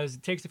it does.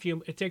 It takes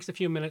a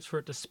few minutes for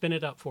it to spin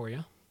it up for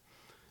you.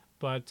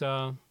 But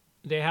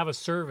they have a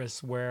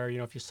service where,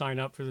 if you sign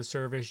up for the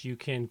service, you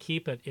can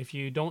keep it. If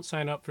you don't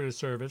sign up for the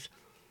service,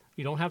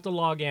 you don't have to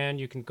log in.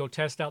 You can go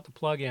test out the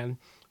plugin.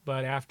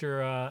 But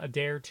after a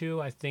day or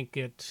two, I think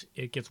it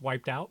gets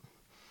wiped out.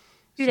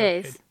 2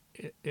 days.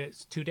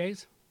 It's 2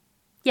 days?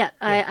 Yeah,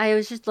 I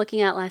was just looking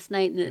at last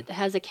night, and it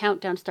has a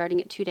countdown starting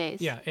at 2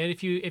 days. Yeah, and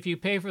if you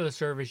pay for the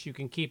service, you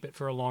can keep it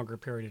for a longer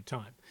period of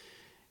time.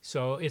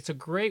 So it's a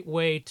great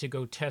way to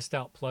go test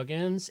out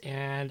plugins,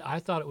 and I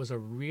thought it was a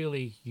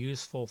really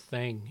useful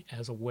thing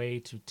as a way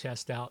to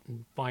test out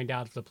and find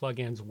out if the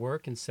plugins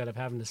work instead of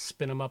having to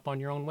spin them up on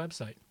your own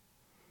website.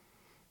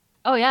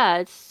 Oh yeah,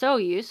 it's so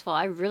useful.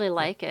 I really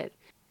like it.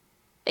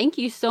 Thank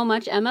you so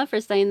much, Emma, for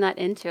sending that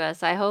in to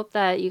us. I hope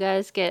that you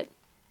guys get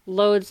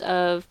loads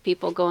of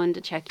people going to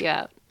check you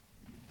out.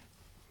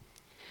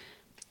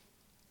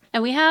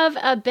 And we have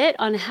a bit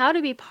on how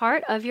to be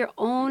part of your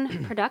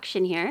own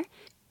production here.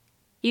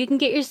 You can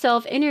get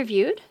yourself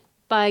interviewed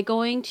by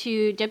going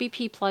to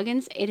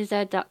wppluginsato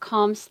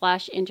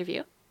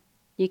z.com/interview.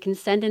 You can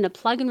send in a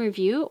plugin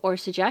review or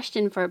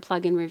suggestion for a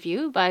plugin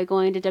review by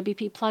going to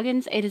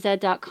wppluginsato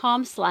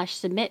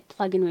z.com/submit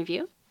plugin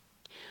review.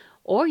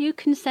 Or you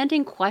can send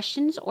in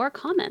questions or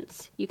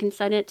comments. You can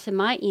send it to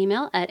my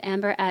email at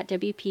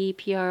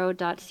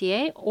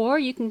amber@wppro.ca, or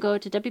you can go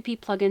to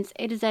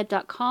wppluginsato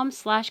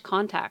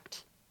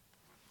z.com/contact.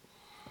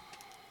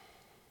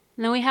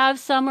 And then we have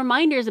some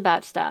reminders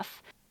about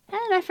stuff.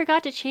 And I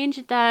forgot to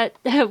change that.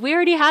 We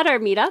already had our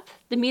meetup.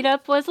 The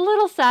meetup was a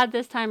little sad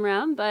this time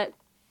around, but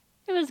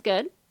it was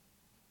good.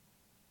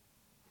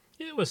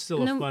 It was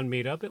still a fun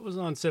meetup. It was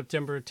on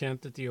September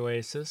 10th at the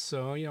Oasis.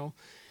 So,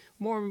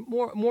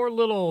 more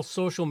little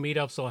social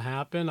meetups will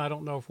happen. I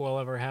don't know if we'll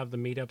ever have the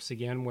meetups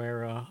again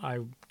where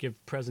I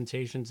give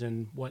presentations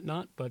and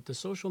whatnot, but the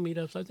social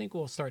meetups, I think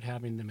we'll start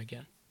having them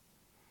again.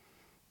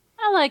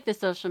 I like the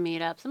social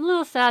meetups. I'm a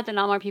little sad that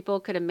not more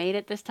people could have made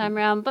it this time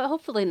around, but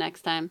hopefully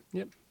next time.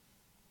 Yep.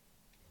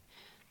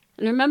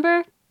 And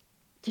remember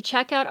to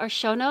check out our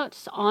show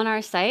notes on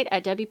our site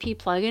at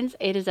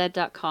wppluginsato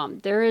z.com.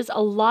 There is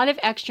a lot of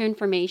extra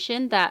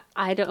information that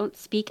I don't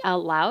speak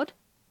out loud.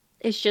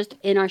 It's just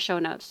in our show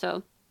notes,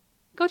 so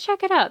go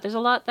check it out. There's a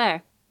lot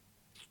there.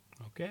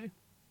 Okay.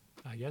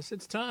 I guess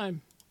it's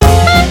time.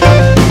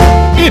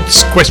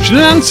 It's question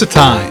and answer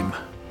time.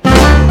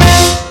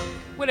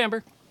 What,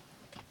 Amber?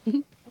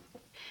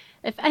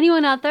 If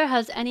anyone out there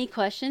has any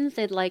questions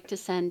they'd like to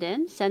send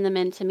them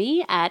in to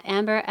me at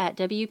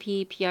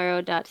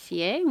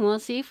amber@wppro.ca, and we'll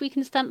see if we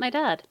can stump my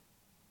dad.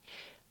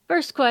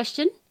 First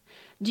question.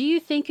 Do you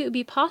think it would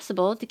be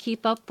possible to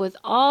keep up with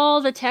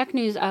all the tech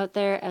news out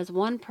there as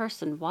one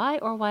person? Why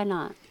or why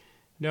not?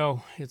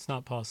 No, it's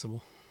not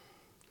possible.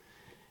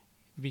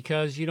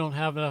 Because you don't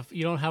have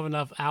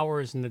enough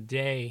hours in the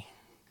day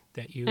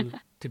that you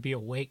to be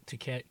awake to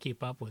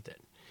keep up with it.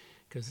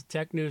 Because the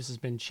tech news has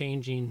been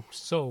changing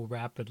so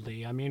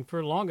rapidly. I mean, for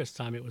the longest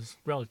time, it was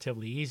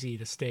relatively easy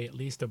to stay at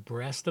least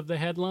abreast of the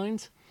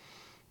headlines.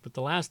 But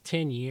the last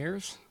 10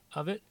 years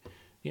of it,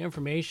 the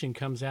information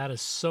comes at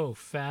us so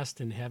fast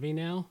and heavy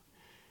now,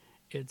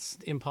 it's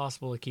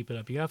impossible to keep it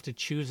up. You have to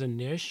choose a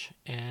niche,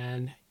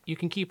 and you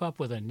can keep up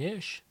with a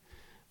niche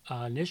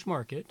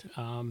market,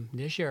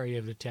 niche area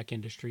of the tech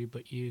industry,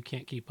 but you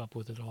can't keep up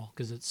with it all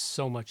because it's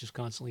so much is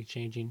constantly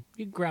changing.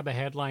 You can grab a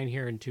headline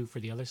here and two for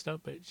the other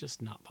stuff, but it's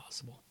just not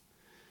possible.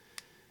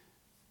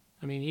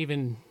 I mean,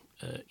 even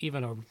a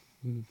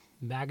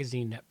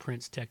magazine that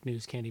prints tech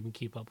news can't even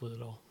keep up with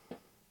it all.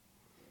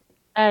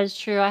 That is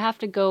true. I have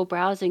to go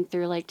browsing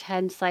through like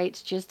 10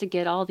 sites just to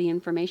get all the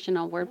information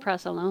on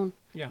WordPress alone.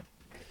 Yeah.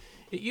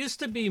 It used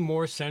to be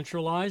more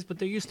centralized, but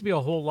there used to be a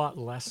whole lot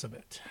less of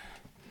it.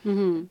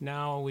 Mm-hmm.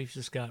 Now we've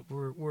just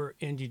we're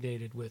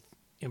inundated with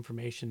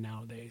information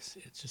nowadays.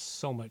 It's just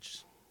so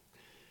much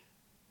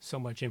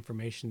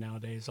information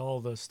nowadays. All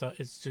the stuff,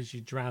 it's just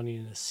you're drowning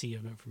in a sea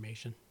of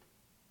information.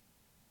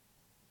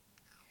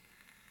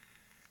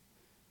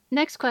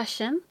 Next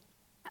question.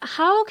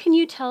 How can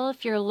you tell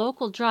if your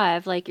local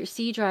drive, like your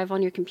C drive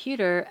on your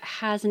computer,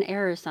 has an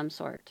error of some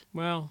sort?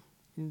 Well,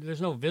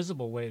 there's no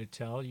visible way to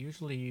tell.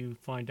 Usually you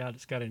find out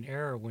it's got an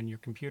error when your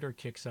computer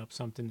kicks up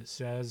something that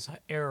says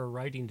error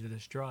writing to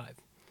this drive.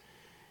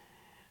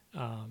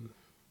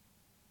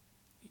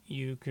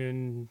 You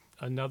can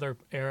another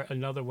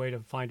way to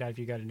find out if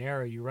you got an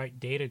error, you write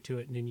data to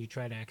it and then you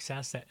try to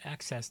access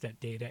that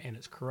data and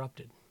it's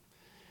corrupted.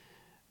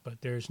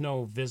 But there's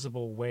no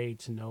visible way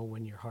to know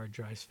when your hard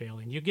drive's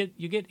failing. You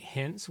get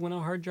hints when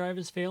a hard drive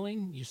is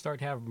failing. You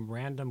start having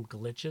random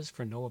glitches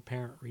for no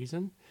apparent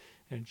reason.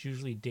 And it's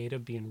usually data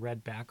being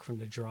read back from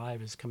the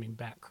drive is coming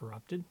back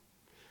corrupted.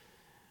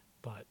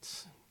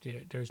 But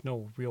there's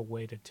no real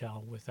way to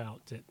tell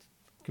without it.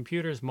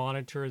 Computers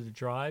monitor the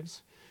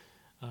drives.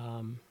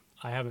 I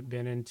haven't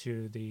been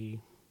into the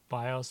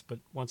BIOS, but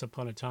once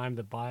upon a time,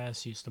 the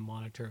BIOS used to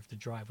monitor if the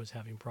drive was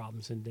having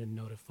problems and then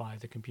notify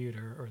the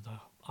computer or the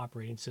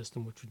operating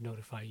system, which would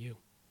notify you.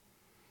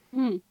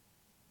 All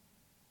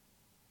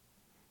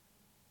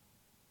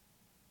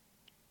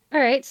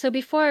right, so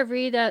before I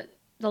read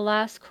the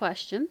last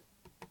question,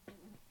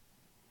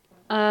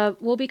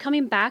 we'll be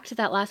coming back to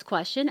that last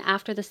question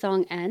after the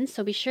song ends,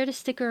 so be sure to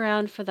stick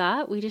around for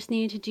that. We just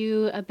need to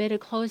do a bit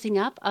of closing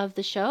up of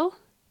the show.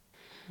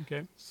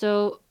 Okay.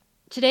 So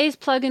today's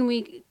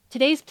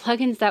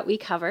plugins that we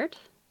covered.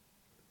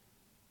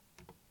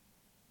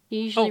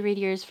 You usually read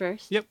yours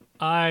first. Yep.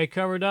 I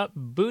covered up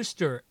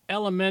Booster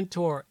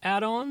Elementor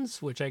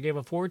add-ons, which I gave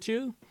a 4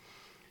 to.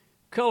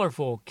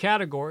 Colorful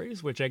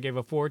Categories, which I gave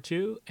a 4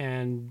 to.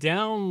 And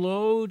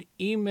Download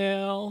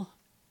Email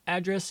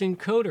Address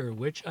Encoder,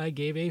 which I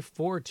gave a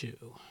 4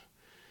 to.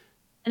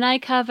 And I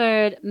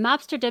covered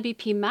Mapster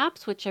WP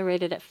Maps, which I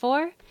rated at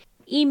 4.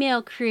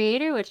 Email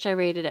Creator, which I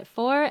rated at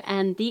 4.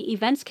 And the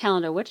Events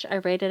Calendar, which I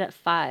rated at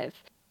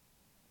 5.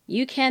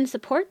 You can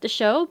support the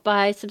show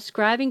by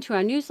subscribing to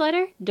our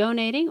newsletter,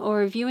 donating, or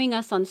reviewing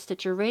us on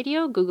Stitcher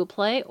Radio, Google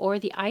Play, or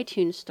the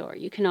iTunes Store.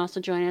 You can also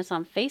join us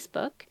on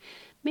Facebook.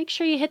 Make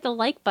sure you hit the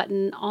like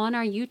button on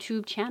our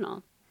YouTube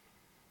channel.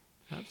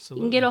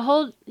 Absolutely. You can get a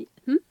hold.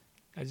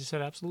 I just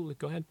said absolutely.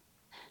 Go ahead.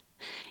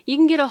 You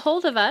can get a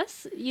hold of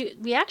us.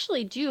 We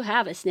actually do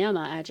have a snail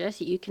mail address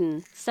that you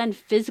can send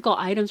physical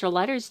items or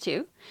letters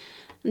to,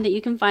 and that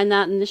you can find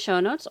that in the show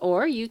notes,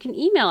 or you can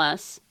email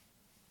us,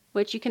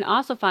 which you can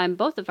also find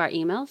both of our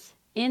emails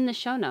in the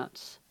show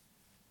notes.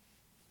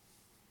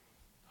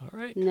 All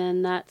right. And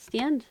then that's the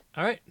end.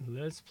 All right,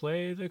 let's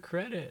play the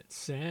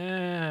credits,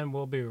 and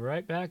we'll be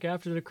right back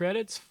after the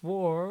credits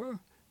for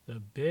the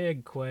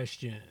big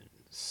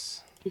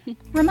questions.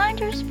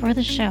 Reminders for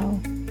the show.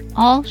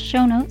 All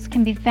show notes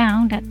can be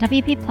found at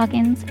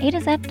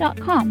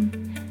wppluginsaToZ.com.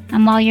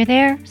 And while you're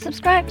there,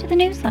 subscribe to the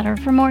newsletter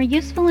for more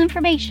useful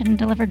information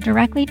delivered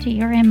directly to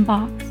your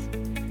inbox.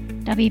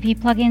 WP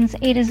Plugins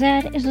A to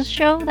Z is a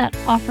show that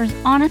offers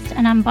honest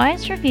and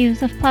unbiased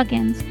reviews of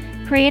plugins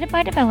created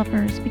by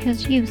developers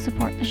because you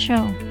support the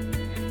show.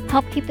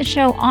 Help keep the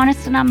show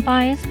honest and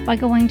unbiased by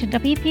going to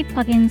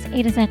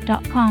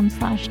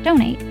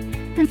wppluginsaToZ.com/donate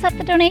and set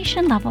the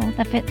donation level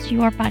that fits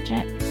your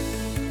budget.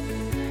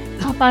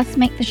 Help us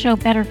make the show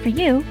better for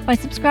you by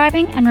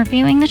subscribing and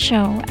reviewing the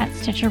show at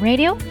Stitcher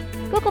Radio,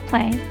 Google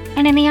Play,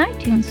 and in the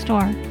iTunes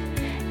Store.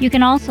 You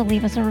can also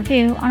leave us a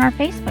review on our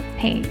Facebook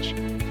page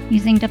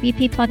using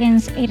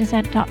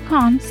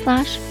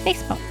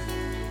wppluginsaToZ.com/Facebook.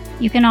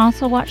 You can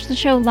also watch the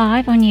show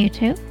live on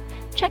YouTube,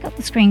 check out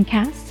the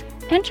screencasts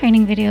and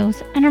training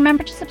videos, and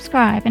remember to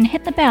subscribe and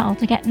hit the bell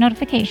to get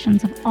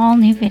notifications of all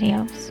new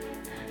videos.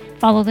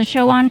 Follow the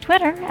show on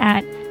Twitter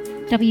at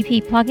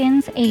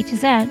WPPluginsA to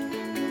Z.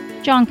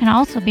 John can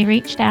also be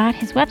reached at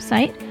his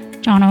website,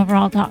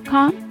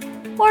 johnoverall.com,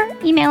 or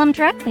email him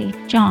directly,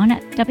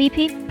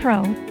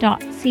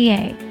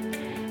 john@wppro.ca.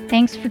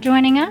 Thanks for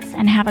joining us,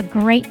 and have a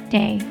great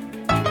day.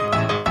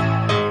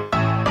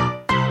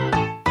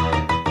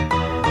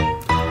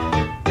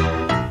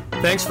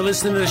 Thanks for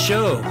listening to the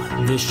show.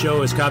 This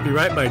show is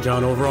copyright by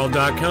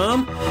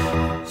johnoverall.com.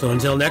 So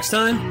until next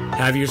time,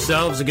 have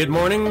yourselves a good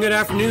morning, good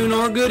afternoon,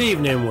 or good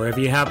evening, wherever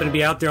you happen to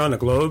be out there on the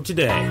globe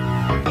today.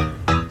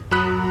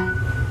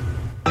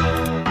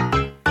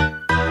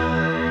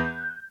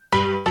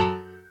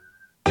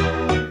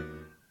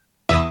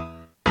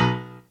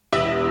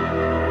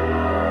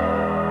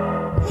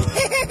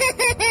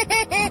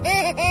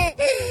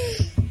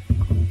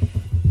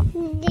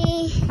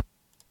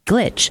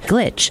 Glitch,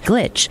 glitch,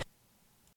 glitch.